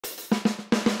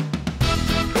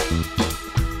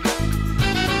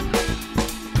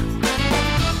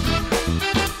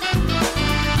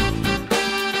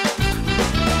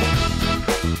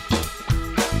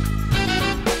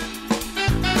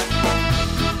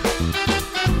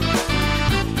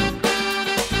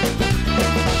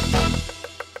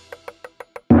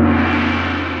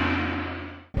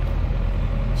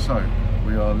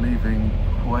leaving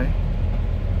Hue.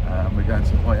 We're going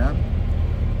to Hoi An.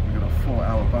 We've got a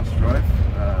 4-hour bus drive.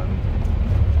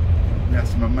 We had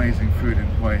some amazing food in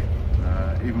Hue.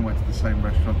 Even went to the same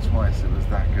restaurant twice, it was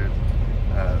that good.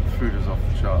 The food was off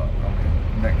the chart, I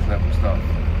mean, next level stuff.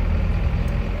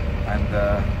 And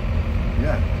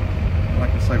yeah,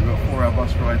 like I say, we've got a 4-hour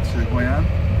bus ride to Hoi An.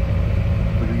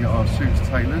 We're going to get our suits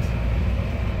tailored.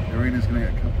 Irina's going to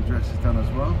get a couple of dresses done as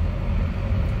well.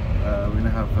 We're going to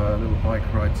have a little bike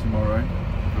ride tomorrow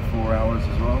for 4 hours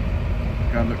as well.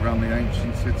 Go and look around the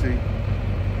ancient city.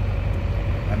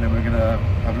 And then we're going to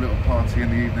have a little party in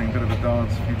the evening, a bit of a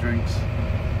dance, a few drinks,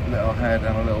 let our hair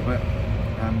down a little bit,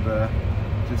 and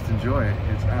just enjoy it.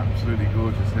 It's absolutely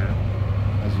gorgeous here.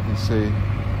 As you can see,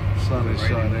 sun is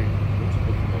shining.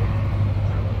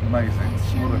 Amazing.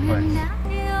 What a place.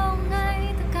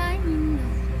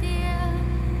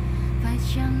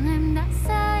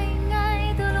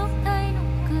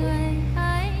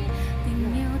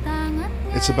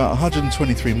 It's about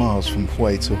 123 miles from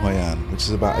Hue to Hoi An, which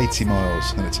is about 80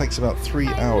 miles, and it takes about 3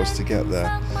 hours to get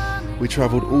there. We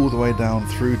travelled all the way down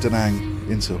through Da Nang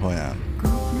into Hoi An.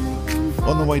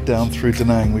 On the way down through Da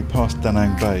Nang, we passed Da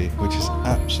Nang Bay, which is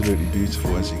absolutely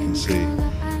beautiful, as you can see,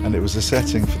 and it was the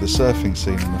setting for the surfing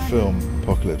scene in the film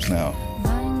Apocalypse Now.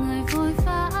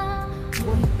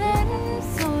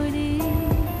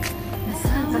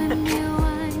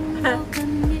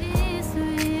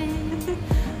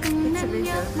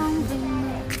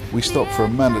 We stopped for a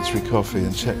mandatory coffee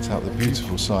and checked out the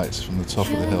beautiful sights from the top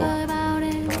of the hill.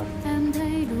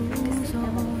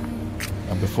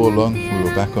 And before long, we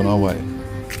were back on our way.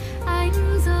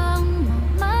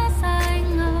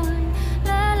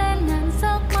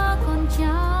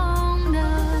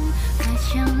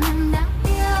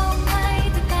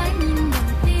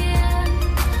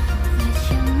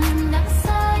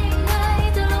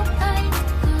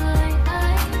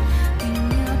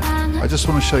 I just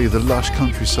want to show you the lush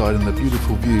countryside and the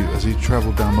beautiful view as you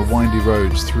travel down the windy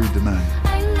roads through Da Nang.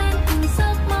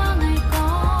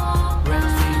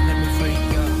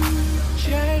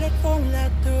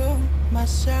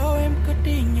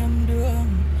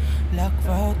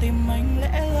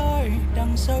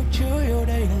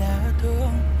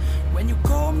 When you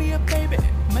call me a baby,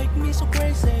 make me so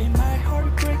crazy, my heart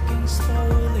breaking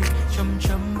slowly. Chầm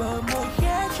chầm bờ môi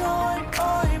khẽ trôi,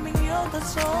 ôi mình yêu thật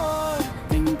rồi.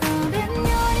 Tình cờ đến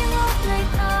nhau những lúc ngày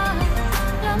ta,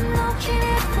 lắm lúc chỉ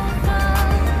biết vội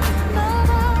vã, bơ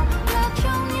vơ lạc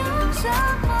trong những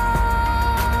giấc mơ.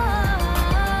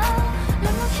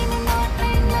 Lắm lúc chỉ nên nói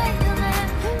anh ngay thương em,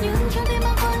 nhưng trong tim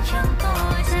anh vẫn chẳng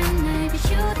tồi. Danh này vì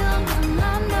chưa thương nặng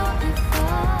lắm đâu để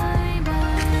phơi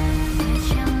bày. Để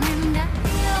chẳng em đã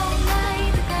yêu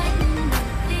ngay từ cái nhìn đầu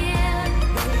tiên.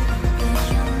 Để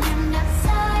chẳng em đã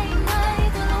say ngay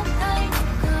từ lúc thấy nụ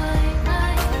cười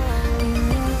anh. Tình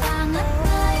yêu ta ngất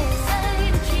ngây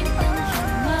say được chìm êm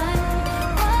trong mây.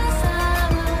 Quá xa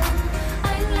vời,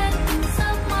 anh lên từng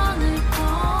giấc mơ người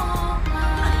có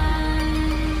ai.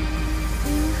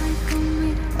 Yêu hay không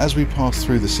biết. As we passed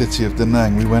through the city of Da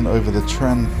Nang, we went over the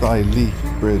Tran Thai Li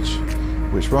Bridge,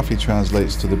 which roughly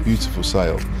translates to the beautiful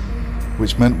sail,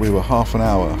 which meant we were half an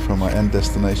hour from our end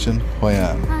destination, Hoi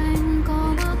An. Anh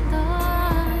có bước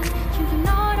tới, chỉ vì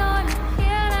nói đôi lời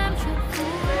khiến em chợt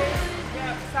vui.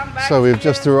 So we've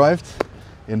just arrived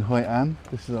in Hoi An.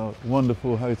 This is our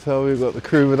wonderful hotel. We've got the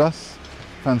crew with us.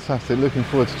 Fantastic. Looking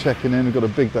forward to checking in. We've got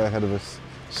a big day ahead of us.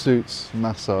 Suits,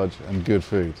 massage and good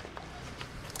food.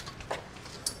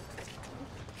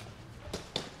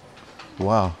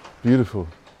 Wow, beautiful.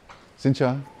 Xin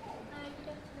chào.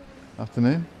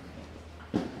 Afternoon.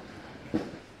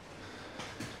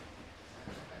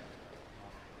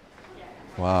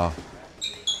 Wow.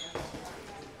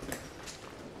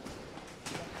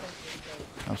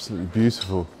 Absolutely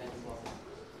beautiful.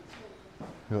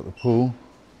 We've got the pool.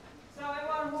 So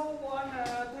everyone who want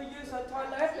to use a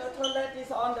toilet, the toilet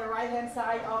is on the right hand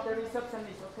side of the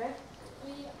receptionist, okay?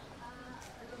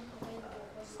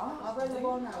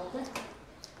 Available now, okay?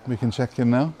 We can check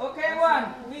in now. Okay, everyone,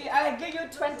 I give you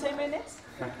 20 minutes.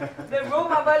 The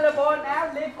room available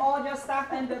now, leave all your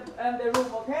stuff in the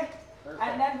room, okay?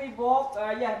 And then we walk,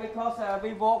 because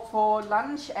we walk for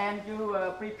lunch and you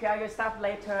prepare your stuff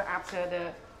later after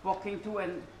the walking to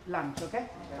and lunch, okay?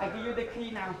 I give you the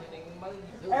key now.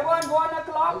 Everyone, 1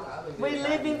 o'clock, we're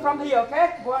leaving from here, okay?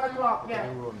 1 o'clock, yeah.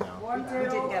 We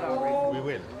didn't get our room. We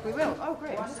will. We will, oh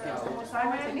great.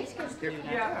 Simon?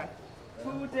 Yeah.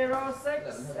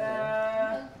 206,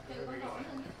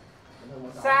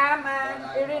 Sam and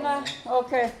Irina,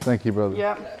 okay. Thank you, brother.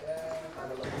 Yeah.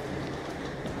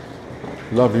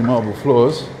 Lovely marble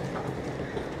floors.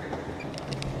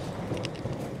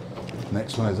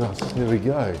 Next one is us. Here we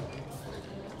go.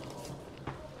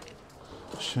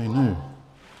 Chez nous.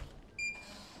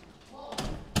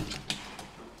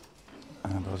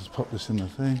 And I'll just pop this in the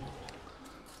thing.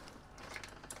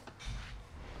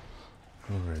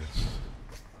 Glorious.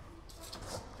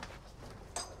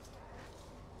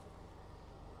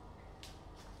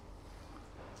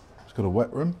 It's got a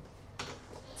wet room.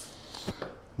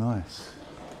 Nice.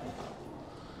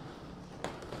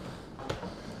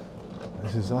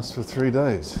 This is us for 3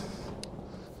 days.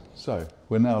 So,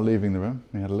 we're now leaving the room.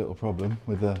 We had a little problem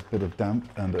with a bit of damp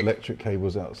and electric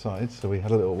cables outside, so we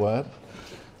had a little word.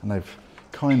 And they've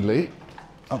kindly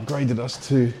upgraded us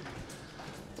to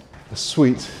a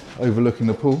suite overlooking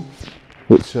the pool,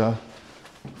 which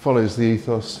follows the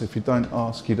ethos, if you don't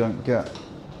ask, you don't get.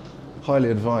 Highly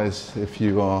advised if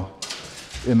you are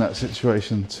in that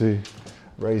situation to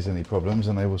raise any problems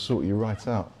and they will sort you right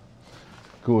out.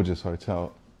 Gorgeous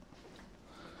hotel.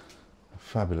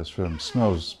 Fabulous room.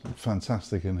 Smells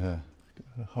fantastic in here.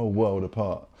 A whole world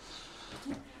apart.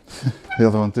 The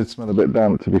other one did smell a bit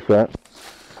damp, to be fair.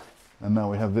 And now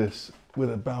we have this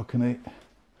with a balcony,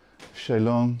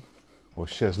 chaise-longue, or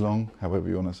chaise-longue, however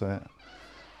you want to say it,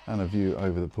 and a view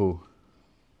over the pool.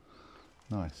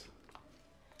 Nice.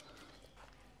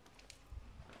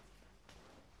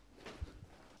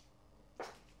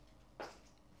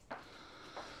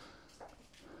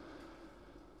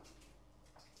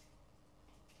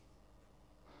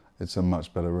 It's a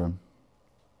much better room.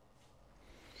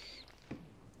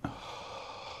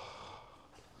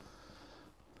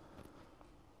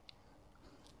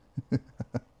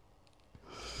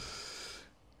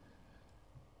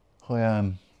 Hoi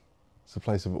An, it's a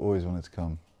place I've always wanted to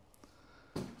come.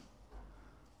 And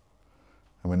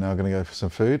we're now going to go for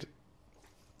some food,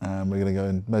 and we're going to go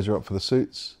and measure up for the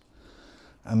suits,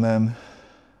 and then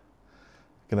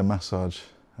get a massage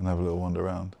and have a little wander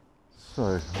around.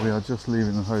 So, we are just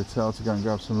leaving the hotel to go and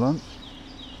grab some lunch.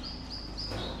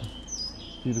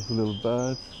 Beautiful little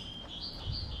bird.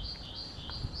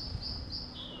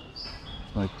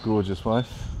 My gorgeous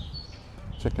wife.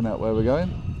 Checking out where we're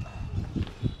going.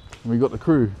 And we got the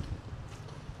crew.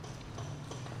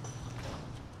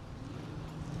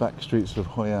 Back streets of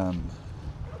Hoi An.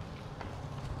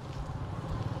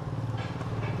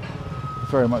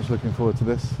 Very much looking forward to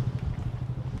this.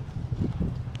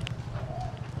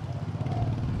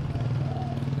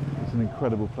 It's an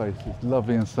incredible place. It's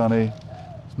lovely and sunny.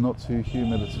 It's not too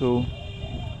humid at all.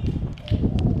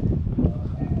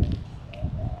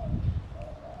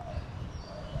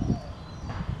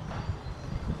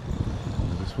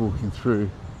 We're just walking through.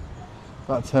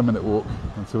 About a 10-minute walk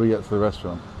until we get to the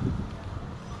restaurant.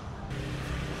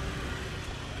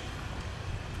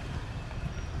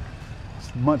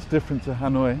 It's much different to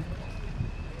Hanoi.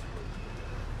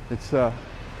 It's a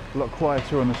lot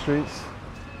quieter on the streets.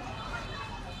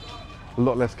 A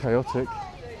lot less chaotic.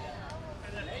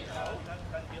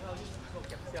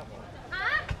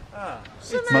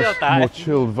 Much more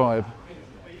chilled vibe.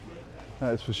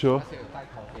 That is for sure.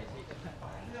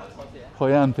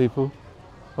 Hoi An people.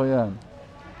 Hoi An.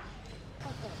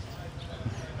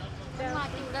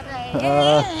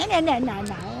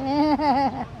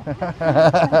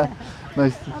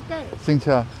 Nice. Xin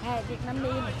chào.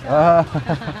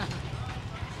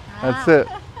 That's it.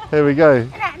 Here we go.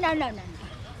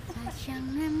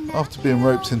 After being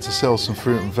roped in to sell some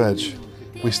fruit and veg,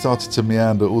 we started to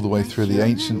meander all the way through the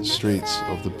ancient streets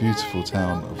of the beautiful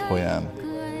town of Hoi An.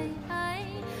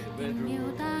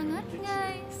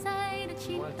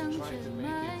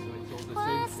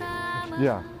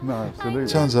 Yeah, no, absolutely.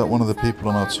 Turns out one of the people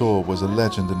on our tour was a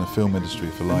legend in the film industry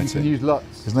for lighting.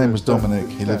 His name was Dominic,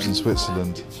 he lives in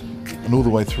Switzerland, and all the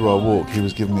way through our walk he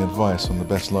was giving me advice on the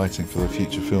best lighting for the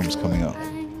future films coming up.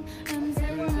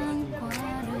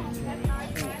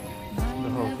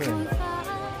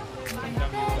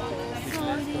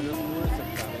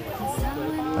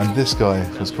 And this guy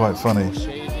was quite funny.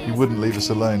 He wouldn't leave us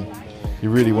alone. He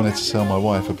really wanted to sell my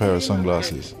wife a pair of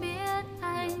sunglasses.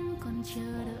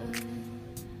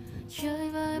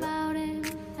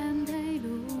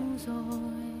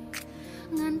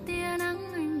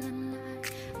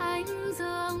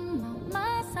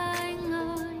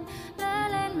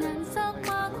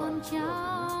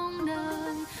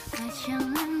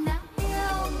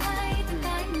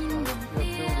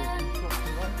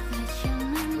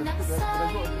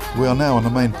 We are now on the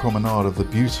main promenade of the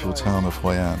beautiful town of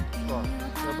Hoi An.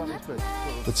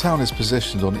 The town is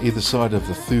positioned on either side of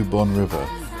the Thu Bon River,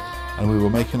 and we were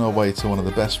making our way to one of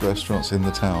the best restaurants in the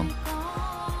town.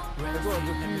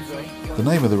 The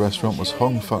name of the restaurant was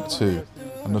Hong Phuc 2,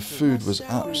 and the food was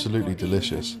absolutely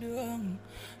delicious.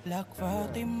 lạc vào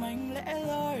tim anh lẽ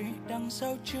loi đằng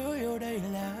sau chứa yêu đây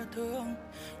là thương.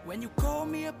 When you call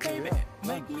me a baby,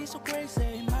 make me so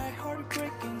crazy, my heart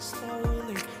breaking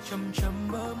slowly. Chầm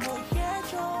chầm bờ môi khẽ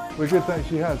trôi. We're good, thanks.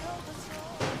 She has.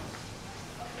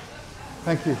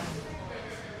 Thank you.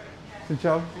 Xin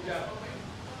chào.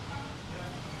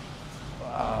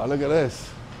 Wow, look at this.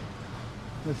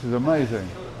 This is amazing.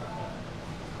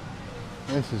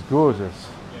 This is gorgeous.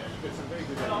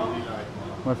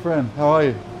 My friend, how are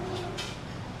you?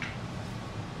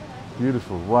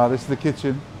 Beautiful. Wow, this is the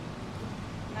kitchen.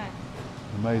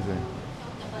 Amazing.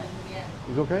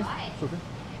 It's okay? It's okay?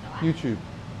 YouTube.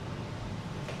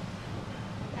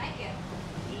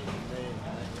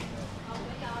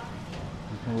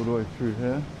 All the way through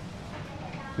here.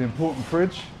 The important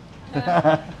fridge.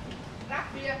 Craft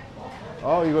beer.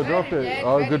 Oh, you got dropped it. Yeah,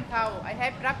 Oh, very good. cold. I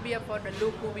have craft beer for the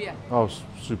local beer. Oh,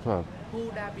 superb.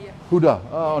 Huda beer. Huda.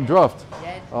 Oh, on draft.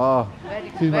 Yes. Oh, Very,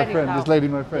 she's my very friend. cold. This lady,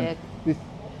 my friend. Yes. This,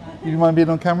 you mind being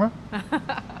on camera?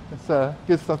 It's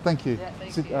good stuff. Thank you. Yeah,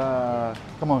 thank Sit, you.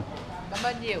 Come on. Cảm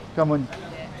ơn nhiều. Come on.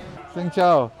 Yeah. Xin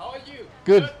chào. How are you?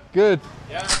 Good. Good.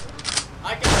 Yeah.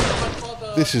 I can for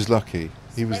the This is Lucky.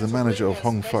 He was the manager of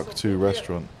Hong Phuc 2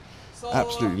 restaurant.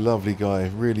 Absolutely lovely guy,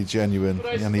 really genuine,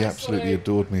 and he absolutely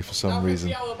adored me for some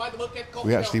reason.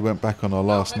 We actually went back on our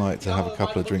last night to have a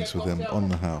couple of drinks with him on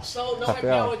the house. So now happy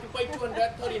hour, you pay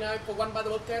 239 for one by the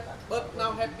bucket, but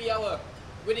now happy hour,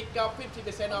 we discount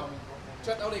 50% off,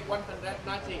 just only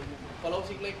 190 for low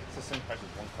link.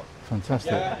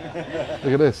 Fantastic.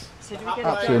 Look at this.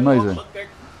 Absolutely amazing.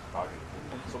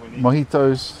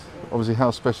 Mojitos, obviously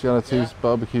house specialities,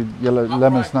 barbecue, yellow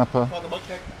lemon snapper. For the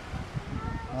bucket.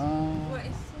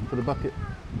 For the bucket.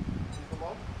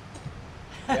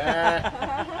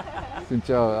 Yeah. Xin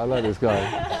chào, I like this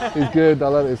guy. He's good, I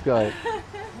like this guy.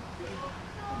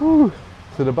 Woo.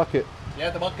 To the bucket. Yeah,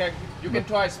 the bucket. You can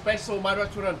try special my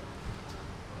restaurant.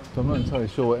 So I'm not entirely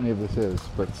sure what any of this is,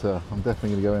 but I'm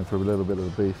definitely going to go in for a little bit of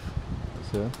the beef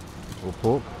that's here, or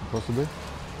pork, possibly.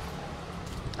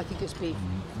 I think it's beef.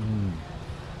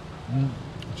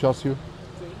 Char siu.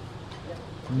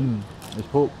 It's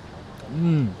pork.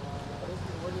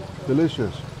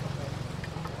 Delicious.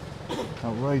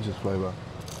 Outrageous flavour.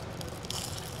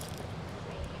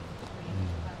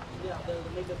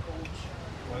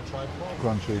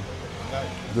 Crunchy.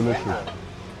 Delicious.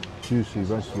 Juicy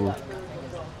vegetable.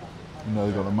 You know,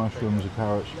 they've got the mushrooms, the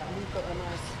carrots.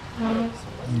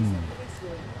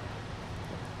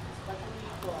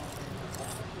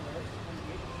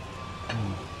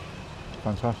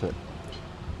 Fantastic.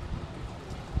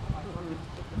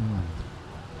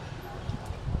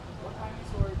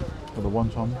 Got the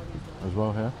wonton as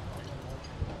well here.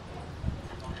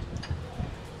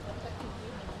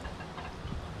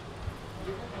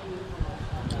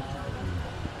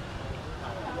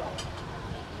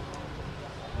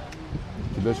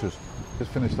 Delicious.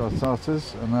 Just finished our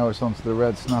starters and now it's on to the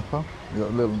red snapper. We've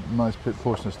got a little nice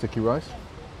portion of sticky rice.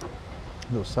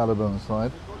 A little salad on the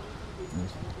side.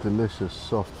 It's delicious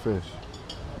soft fish.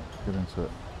 Get into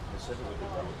it.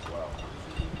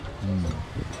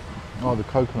 Oh, the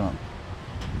coconut.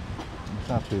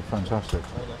 It's absolutely fantastic.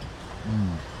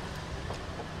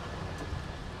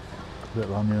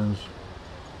 Little onions.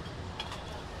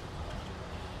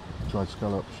 Dried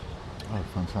scallops. Oh,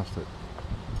 fantastic.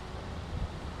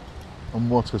 And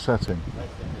what a setting.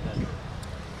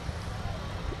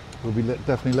 We'll be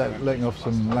definitely letting off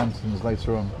some lanterns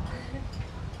later on.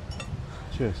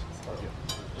 Cheers.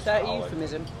 Is that a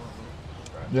euphemism?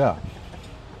 Yeah,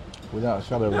 without a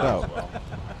shadow of a doubt.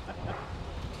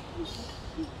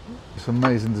 It's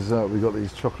amazing dessert. We got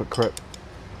these chocolate crepe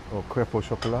au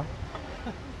chocolat.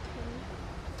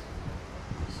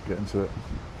 Let's get into it,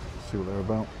 see what they're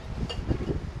about.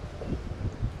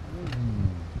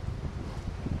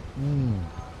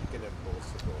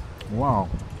 Wow.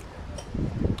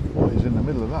 What is in the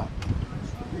middle of that?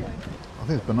 I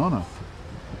think it's banana.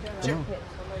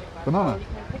 Banana.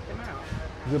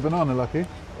 Is it banana, Lucky?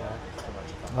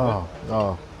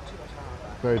 Oh,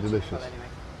 very delicious.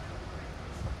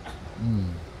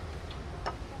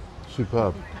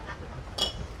 Superb.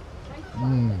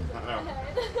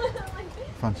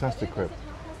 Fantastic crepe.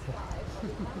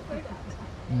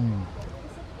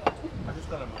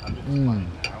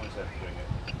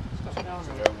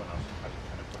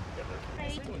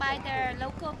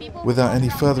 Without any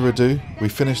further ado, we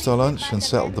finished our lunch and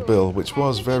settled the bill, which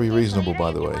was very reasonable,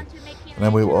 by the way. And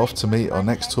then we were off to meet our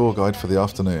next tour guide for the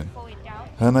afternoon.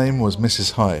 Her name was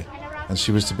Mrs. Hoi, and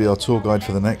she was to be our tour guide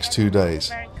for the next 2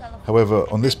 days. However,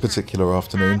 on this particular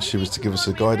afternoon, she was to give us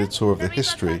a guided tour of the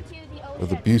history of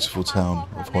the beautiful town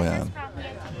of Hoi An.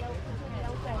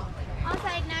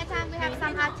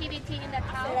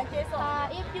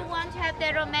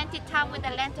 the romantic town with the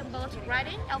lantern boat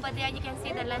riding. Over there you can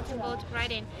see the lantern boat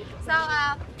riding. So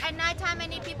at night time,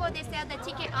 many people they sell the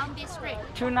ticket on this street.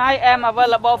 Tonight I'm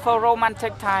available for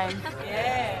romantic time.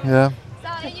 Yeah.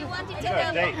 So if you want to take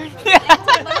a lantern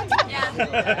boat,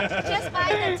 just buy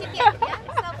the ticket. Yeah.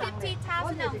 So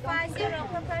 50,000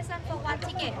 per person for one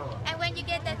ticket. And when you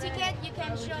get the ticket, you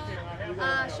can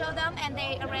show them, and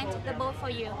they arrange the boat for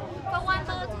you. For one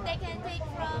boat, they can take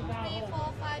from 3,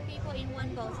 4, 5 people in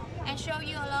one boat and show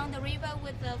you along the river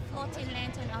with the floating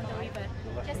lantern on the river.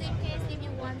 Just in case if you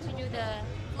want to do the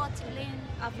floating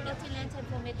lantern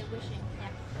for make the wishing.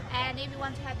 Yeah. And if you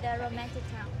want to have the romantic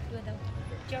town, do the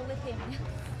joke with him.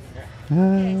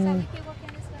 Okay, so if you walk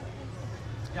in this way,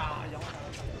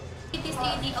 this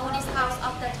is the oldest house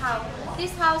of the town.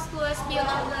 This house was built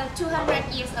over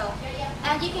 200 years old.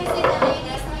 And you can see the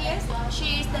ladies here.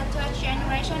 She is the 3rd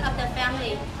generation of the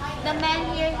family. The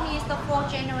man here, he is the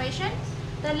 4th generation.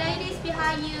 The ladies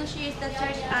behind you, she is the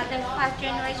 5th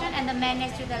generation, and the man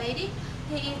next to the lady,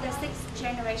 he is the 6th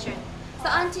generation. So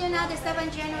until now, the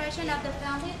 7th generation of the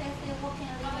family, they're still working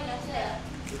and living upstairs.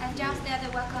 And downstairs, they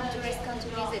welcome tourists come to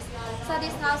visit. So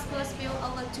this house was built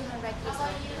over 200 years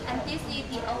old, and this is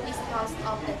the oldest house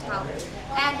of the town.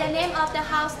 And the name of the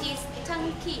house is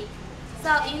Tân Kỳ.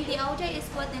 So in the old days, it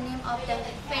was the name of the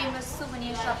famous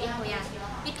souvenir shop in Hoi An,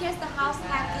 because the house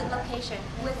had good location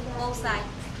with both sides.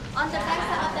 On the back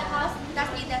side of the house,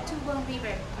 that is the Thu Vuong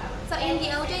River. So in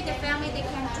the old days, the family they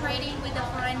can trade in with the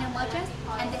foreigner merchants,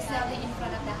 and they sell it in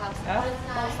front of the house with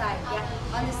both sides. Yeah,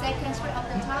 on the 2nd street of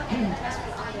the town and the 3rd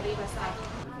street on the river side.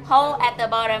 Hole at the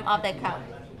bottom of the cup.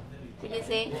 Did you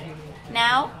see?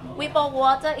 Now we pour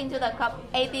water into the cup.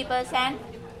 80%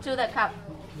 to the cup.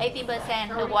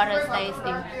 80% the water stays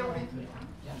still.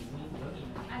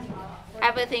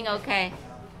 Everything okay.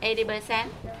 80%.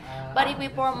 But if we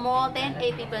pour more than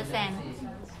 80%,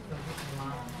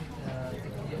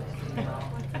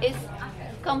 it's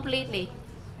completely.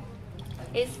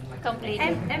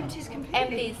 Empties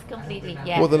completely.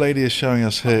 Yeah. What the lady is showing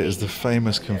us here is the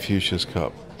famous Confucius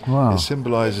Cup. Wow. It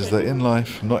symbolises that in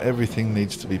life, not everything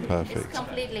needs to be perfect. It's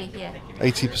completely here.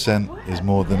 80% is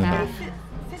more than enough.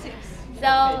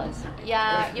 So,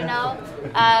 yeah, you know,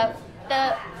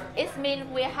 it means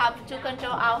we have to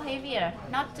control our behavior,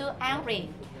 not too angry,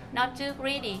 not too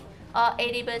greedy, or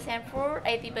 80% food,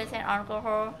 80%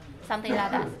 alcohol, something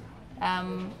like that.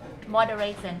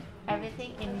 Moderation,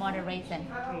 everything in moderation.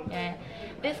 Yeah.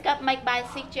 This cup made by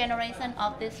 6th generation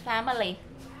of this family.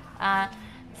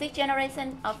 6th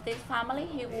generation of this family,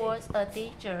 he was a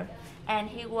teacher and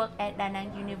he worked at Da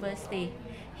Nang University.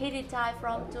 He retired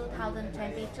from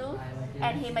 2022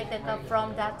 and he made the cup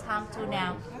from that time to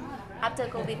now. After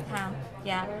COVID time,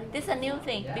 yeah, this is a new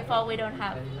thing. Before we don't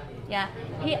have, yeah.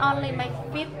 He only makes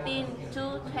 15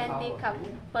 to 20 cups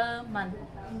per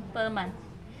month.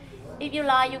 If you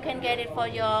like, you can get it for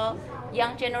your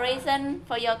young generation,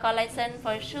 for your collection,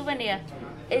 for souvenir.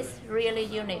 It's really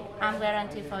unique. I'm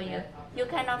guarantee for you. You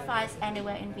cannot find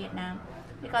anywhere in Vietnam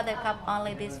because the cup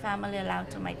only this family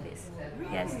allowed to make this.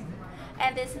 Yes,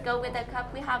 and this go with the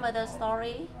cup. We have the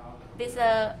story. This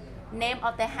name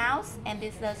of the house, and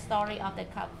this is the story of the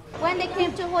cup. When they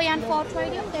came to Hoi An for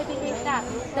trading, they believed that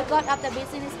the god of the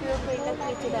business will bring the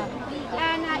key to them.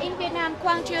 And in Vietnam,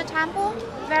 Quang Trieu Temple,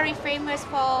 very famous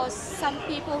for some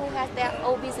people who have their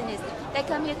own business. They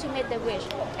come here to make the wish,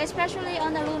 especially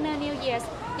on the Lunar New Year's.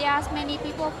 There are many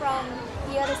people from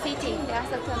the other city. They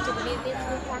also come to visit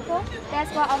this temple.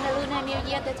 That's why on the Lunar New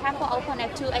Year, the temple open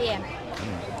at 2 a.m.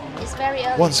 It's very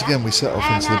early. Once again, we set off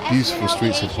into the beautiful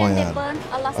streets of Hoi An.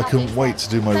 I couldn't wait to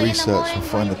do my research and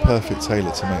find the perfect tailor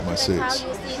to make my suits.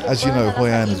 As you know, Hoi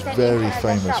An is very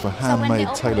famous for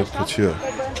handmade tailored couture.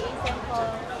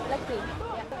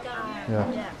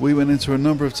 Yeah. We went into a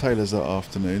number of tailors that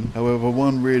afternoon. However,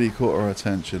 one really caught our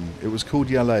attention. It was called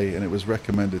Yaly and it was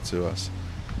recommended to us.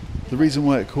 The reason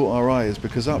why it caught our eye is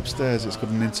because upstairs it's got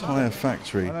an entire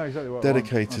factory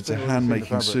dedicated to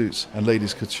hand-making suits and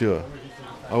ladies' couture.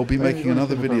 I will be making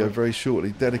another video very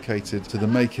shortly dedicated to the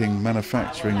making,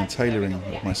 manufacturing and tailoring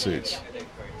of my suits.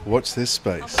 Watch this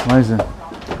space. Amazing.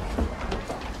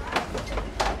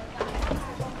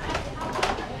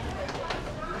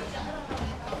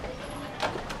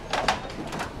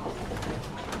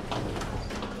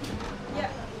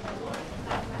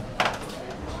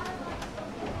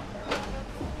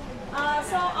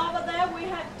 So over there we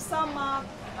have some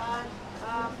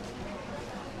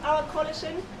our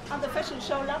collection of the fashion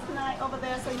show last night over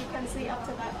there, so you can see up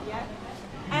to that, yeah.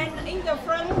 And in the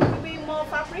front will be more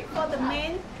fabric for the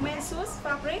men suits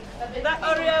fabric. That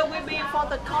area will be for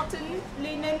the cotton,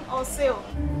 linen or silk.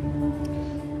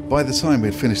 By the time we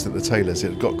had finished at the Tailors, it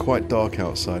had got quite dark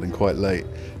outside and quite late,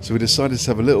 so we decided to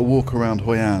have a little walk around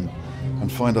Hoi An and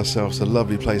find ourselves a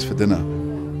lovely place for dinner.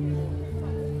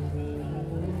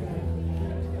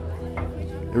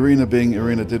 Irina, being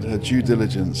Irina, did her due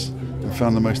diligence and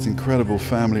found the most incredible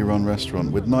family-run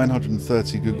restaurant with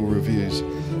 930 Google reviews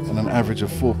and an average of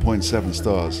 4.7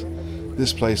 stars.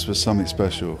 This place was something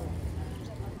special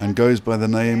and goes by the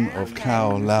name of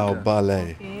Khao Lao Ba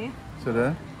Le. So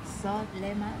there, Salt,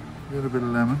 lemon. a little bit of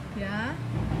lemon. Yeah.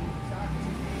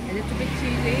 A little bit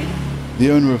chili.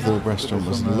 The owner of the restaurant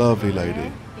was a lovely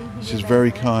lady. She's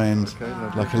very kind,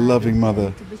 like a loving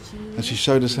mother, and she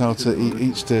showed us how to eat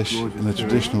each dish in a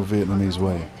traditional Vietnamese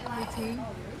way.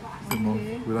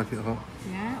 We like it hot.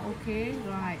 Yeah, okay,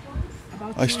 right.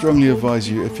 I strongly advise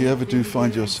you, if you ever do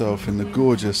find yourself in the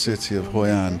gorgeous city of Hoi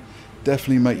An,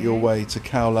 definitely make your way to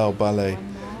Khao Lao Ba Le.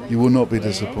 You will not be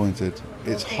disappointed.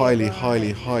 It's highly,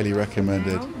 highly, highly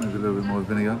recommended. Maybe a little bit more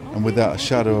vinegar. And without a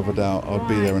shadow of a doubt, I'd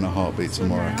be there in a heartbeat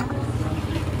tomorrow. You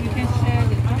can share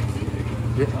the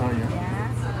chopstick. Yeah, oh yeah. Yeah.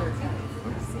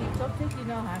 See, chopstick, you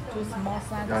know, have two small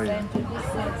sides, same to this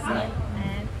side,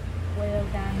 and well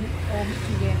done, all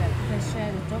together. You can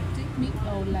share the chopstick, mix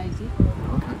all like this.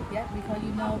 Okay. Yeah, because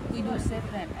you know, we do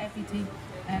separate everything.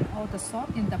 And all the sauce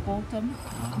in the bottom,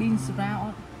 beans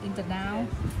around in the now,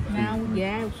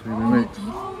 yeah.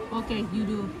 Okay, you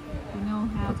do. You know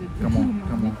how to do. Come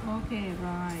on. Okay,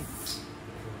 right.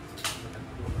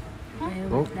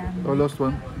 Oh, I lost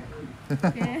one.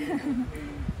 Okay.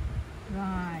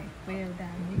 Right, well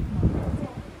done.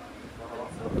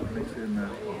 Mix it in there.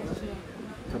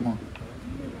 Come on.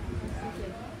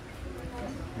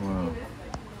 Wow.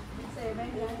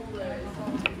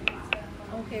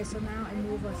 Okay, so now I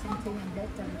move something and that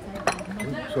table.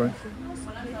 Oh, sorry.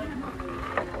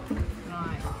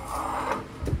 Right.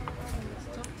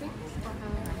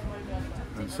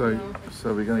 And so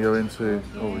we're going to go into,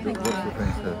 we've got lots of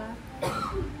things here.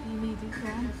 You need this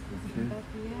one.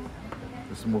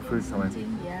 There's some more food coming.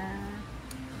 Yeah.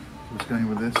 So just going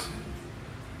with this. Let's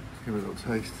give it a little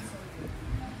taste.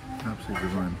 Absolute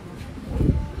divine.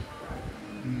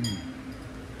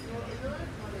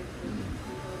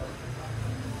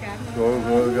 Go.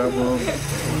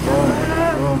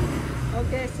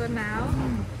 Okay, so now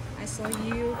I saw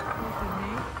you how to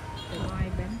make the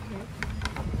white pancake.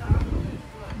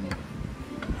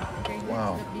 Okay,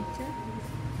 Wow. here's the picture.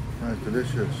 That's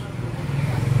delicious.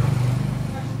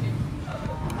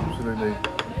 Absolutely.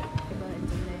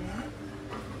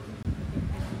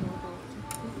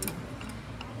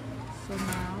 So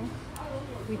now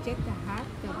we check the heart,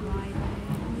 the white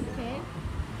pancake.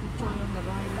 We try on the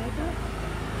right letter.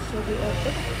 So we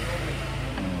open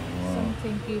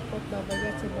something, keep put the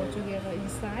vegetable together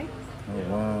inside. Oh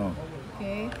wow.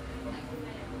 Okay.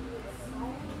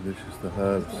 Delicious, the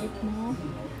herbs. A bit more.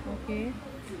 Okay.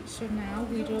 So now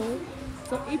we roll.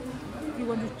 So if you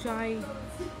want to try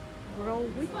roll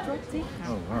with chopstick.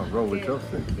 Oh wow, roll with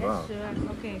chopstick. Yes, Wow. sure.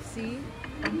 Okay, see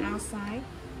on outside.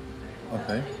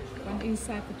 Okay. One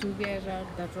inside put together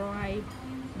the dry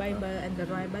paper and the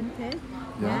dry pancake.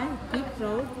 Yeah. Deep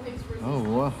roll. Oh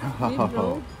Deep wow.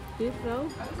 roll. Deep roll.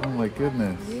 Oh my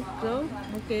goodness. Deep roll.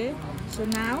 Okay. So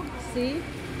now see,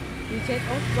 we take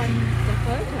off one the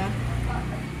first.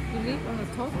 You leave on the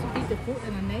top to eat the food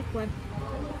and the next one.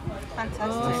 Fantastic.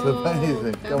 That's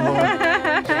amazing. Come on.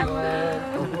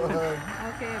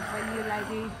 Okay, when you like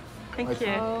it. Thank you.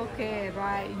 Okay,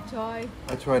 right, enjoy.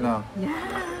 I try now. Yeah.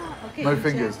 Okay. No enjoy.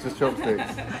 fingers, just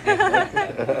chopsticks.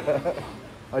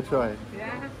 I try.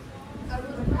 Yeah.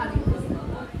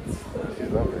 She's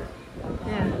lovely.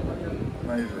 Yeah.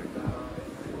 Amazing.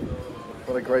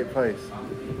 What a great place.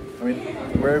 I mean,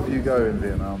 wherever you go in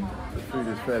Vietnam, the food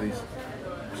is fairly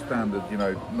standard, you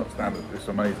know, not standard, it's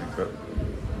amazing, but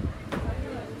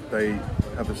they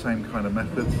have the same kind of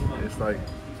methods. It's like,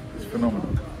 it's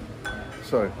phenomenal.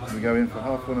 So, we go in for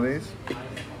half one of these.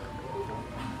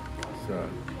 So,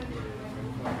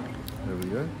 there we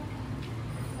go.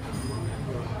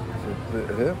 So put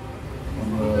it here. On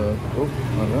the,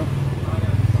 like that.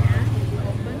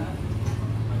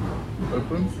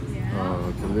 Open.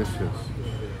 Oh, delicious.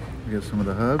 We get some of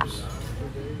the herbs.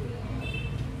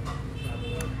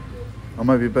 I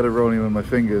might be better rolling with my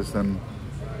fingers than,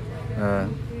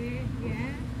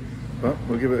 but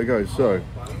we'll give it a go. So,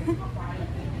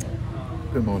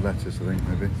 a bit more lettuce, I think,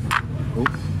 maybe. Oh.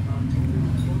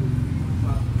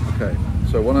 Okay,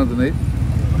 so one underneath.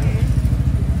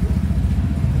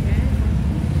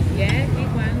 Yeah,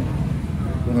 big one.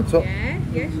 One on top.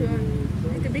 Yeah, sure.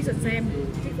 It could be the same.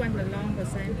 Big one, the long, the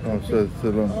same. Oh, so it's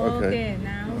the long. Okay. Okay,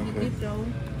 now Okay. keep roll.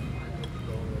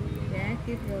 Yeah,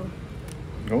 keep roll.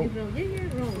 Oh. Roll. Yeah,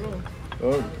 roll.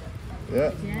 Oh,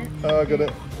 yeah. Yeah. Oh, I got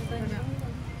it.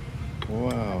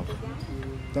 Wow,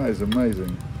 that is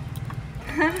amazing.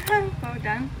 Well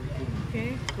done.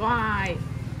 Okay. Right.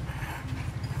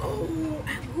 Oh,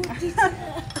 I'm good teacher.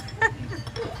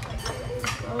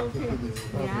 Okay.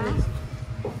 Yeah.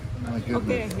 My goodness.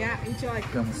 Okay, yeah, enjoy.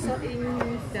 Come So in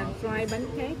the dry bun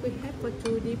cake, we have for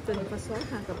two different sauce.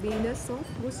 The peanut sauce,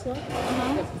 good sauce,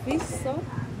 the fish sauce.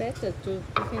 Better to you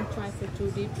can try for two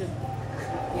different.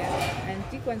 Yeah, and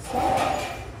this one sauce.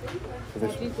 For For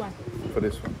this this one. For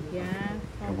this one. Yeah,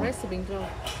 for Come on. recipe roll.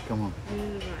 Come on.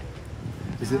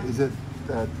 Right. Is it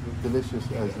delicious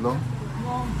as long?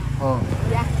 Ngon. Oh.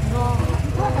 Yeah, ngon.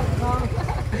 Rất là ngon.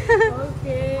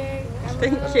 Okay.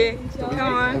 Thank you. Come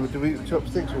on. Do we eat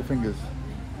chopsticks or fingers?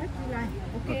 What you like?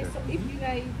 Okay, so if you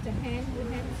like the hand, we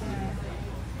have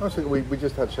Oh, so we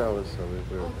just had showers, so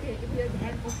we're okay, if you have the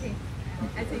hand, okay.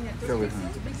 I think that Go this with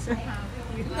is a big somehow.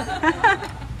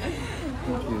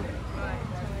 Thank you.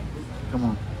 Come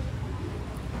on.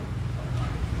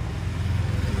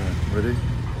 Yeah, ready?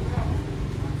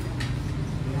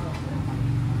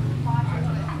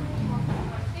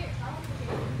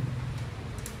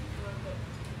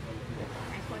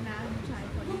 And for now, you try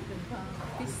for different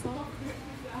fish sauce.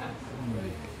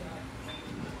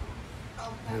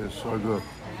 It is so good.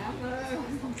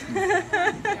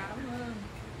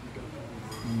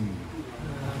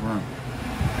 Right.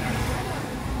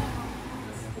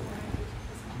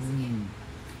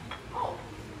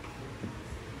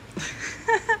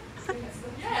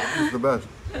 It's the best.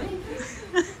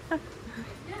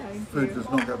 Food does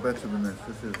not get better than this.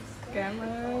 This is. Cảm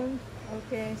ơn.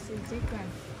 Okay, so this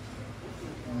one.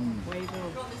 Quay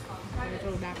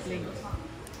roll dumpling.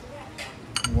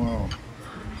 Wow.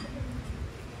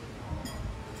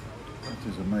 That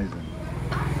is amazing.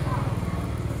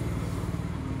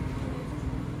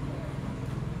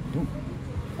 Oh,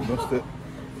 we lost it.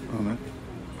 Oh no.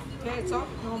 Okay, top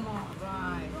no more.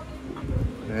 Right.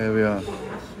 There we are. Yeah,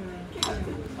 sure.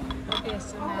 Okay,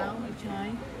 so now we try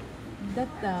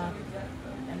that a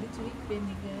little bit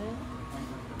vinegar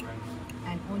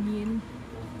and onion.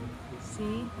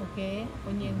 See, okay,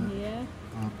 onion here.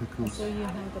 Pickles. So you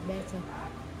have the better.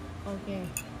 Okay,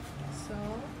 so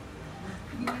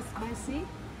you are spicy.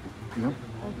 Yep.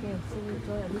 Okay, so we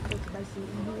throw a little spicy in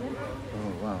here.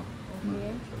 Oh wow.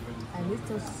 Okay, a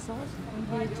little sauce in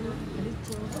here too. A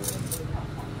little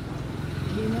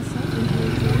peanut sauce in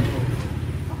here too.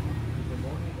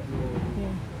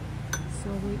 Okay, so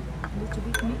we a little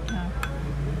bit mix now.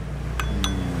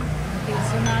 Okay,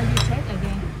 so now you check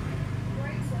again.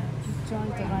 You try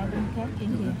the ribbon cake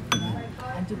in here.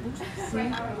 And you put, see,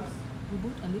 you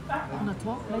put a little on the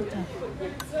top later.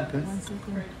 Okay. 1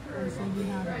 second. And so you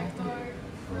have the bottom.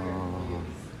 Oh,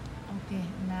 Okay,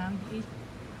 now eat.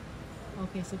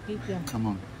 Okay, so keep them. come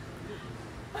on.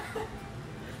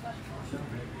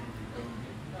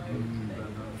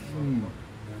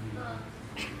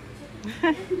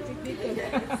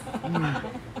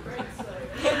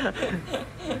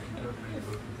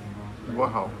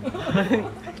 Wow.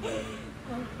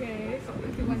 Okay, so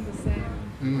if you want the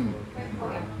same.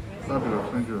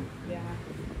 Fabulous, thank you. Yeah.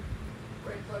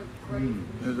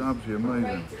 It's absolutely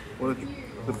amazing. Well,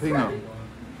 the peanut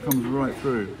comes right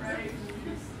through.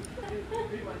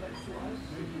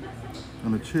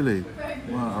 And the chili,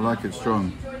 wow, I like it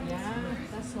strong. Yeah,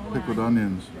 that's all Pickled right.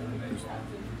 onions.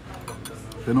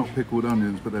 They're not pickled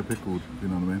onions, but they're pickled, if you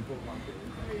know what I mean.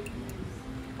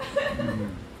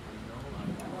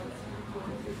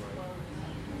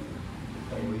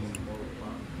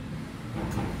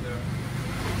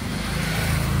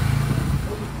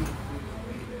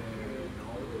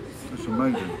 It's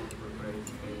amazing.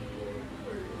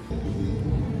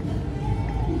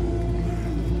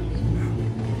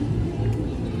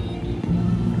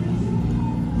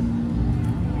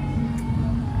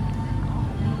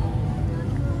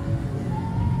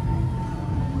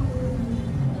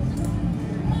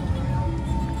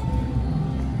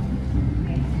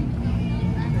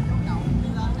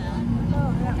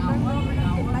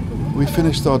 We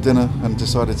finished our dinner and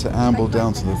decided to amble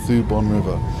down to the Thu Bon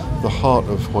River, the heart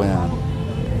of Hoi An.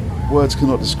 Words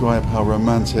cannot describe how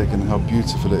romantic and how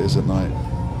beautiful it is at night.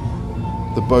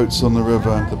 The boats on the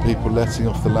river, the people letting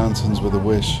off the lanterns with a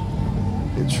wish.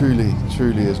 It truly,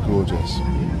 truly is gorgeous.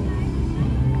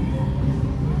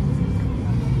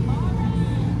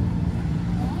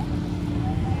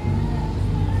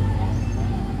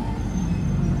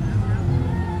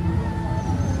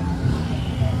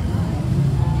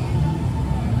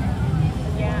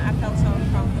 Yeah, I felt so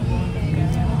uncomfortable.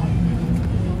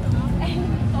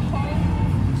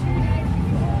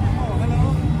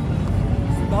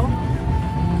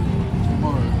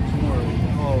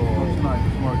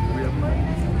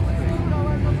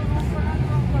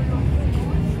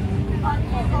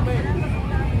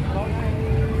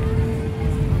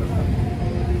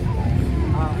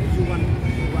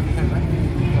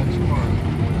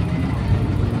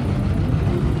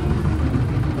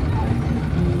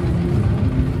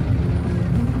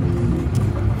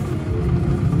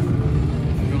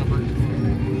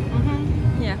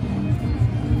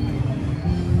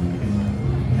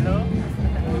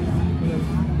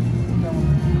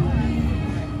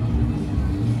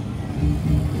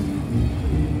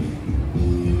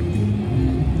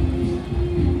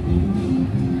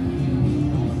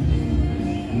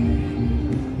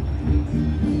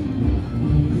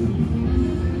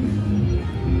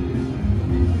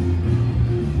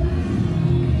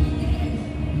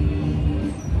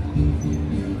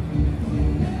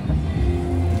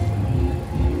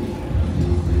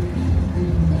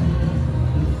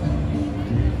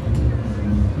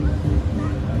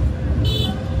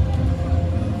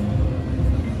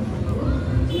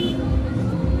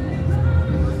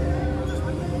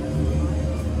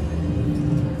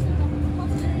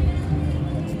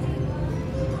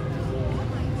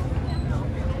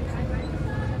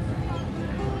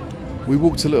 We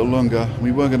walked a little longer.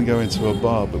 We were going to go into a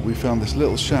bar, but we found this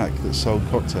little shack that sold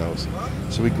cocktails.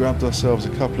 So we grabbed ourselves a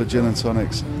couple of gin and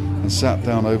tonics and sat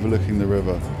down overlooking the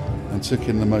river and took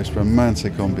in the most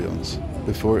romantic ambience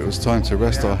before it was time to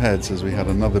rest our heads as we had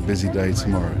another busy day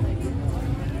tomorrow.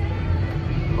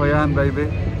 Hoi An, baby.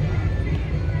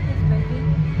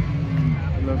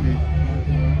 Love you.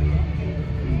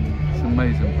 It's an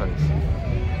amazing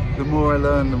place. The more I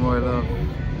learn, the more I love.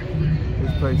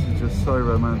 This place is just so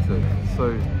romantic,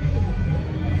 so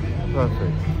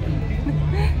perfect.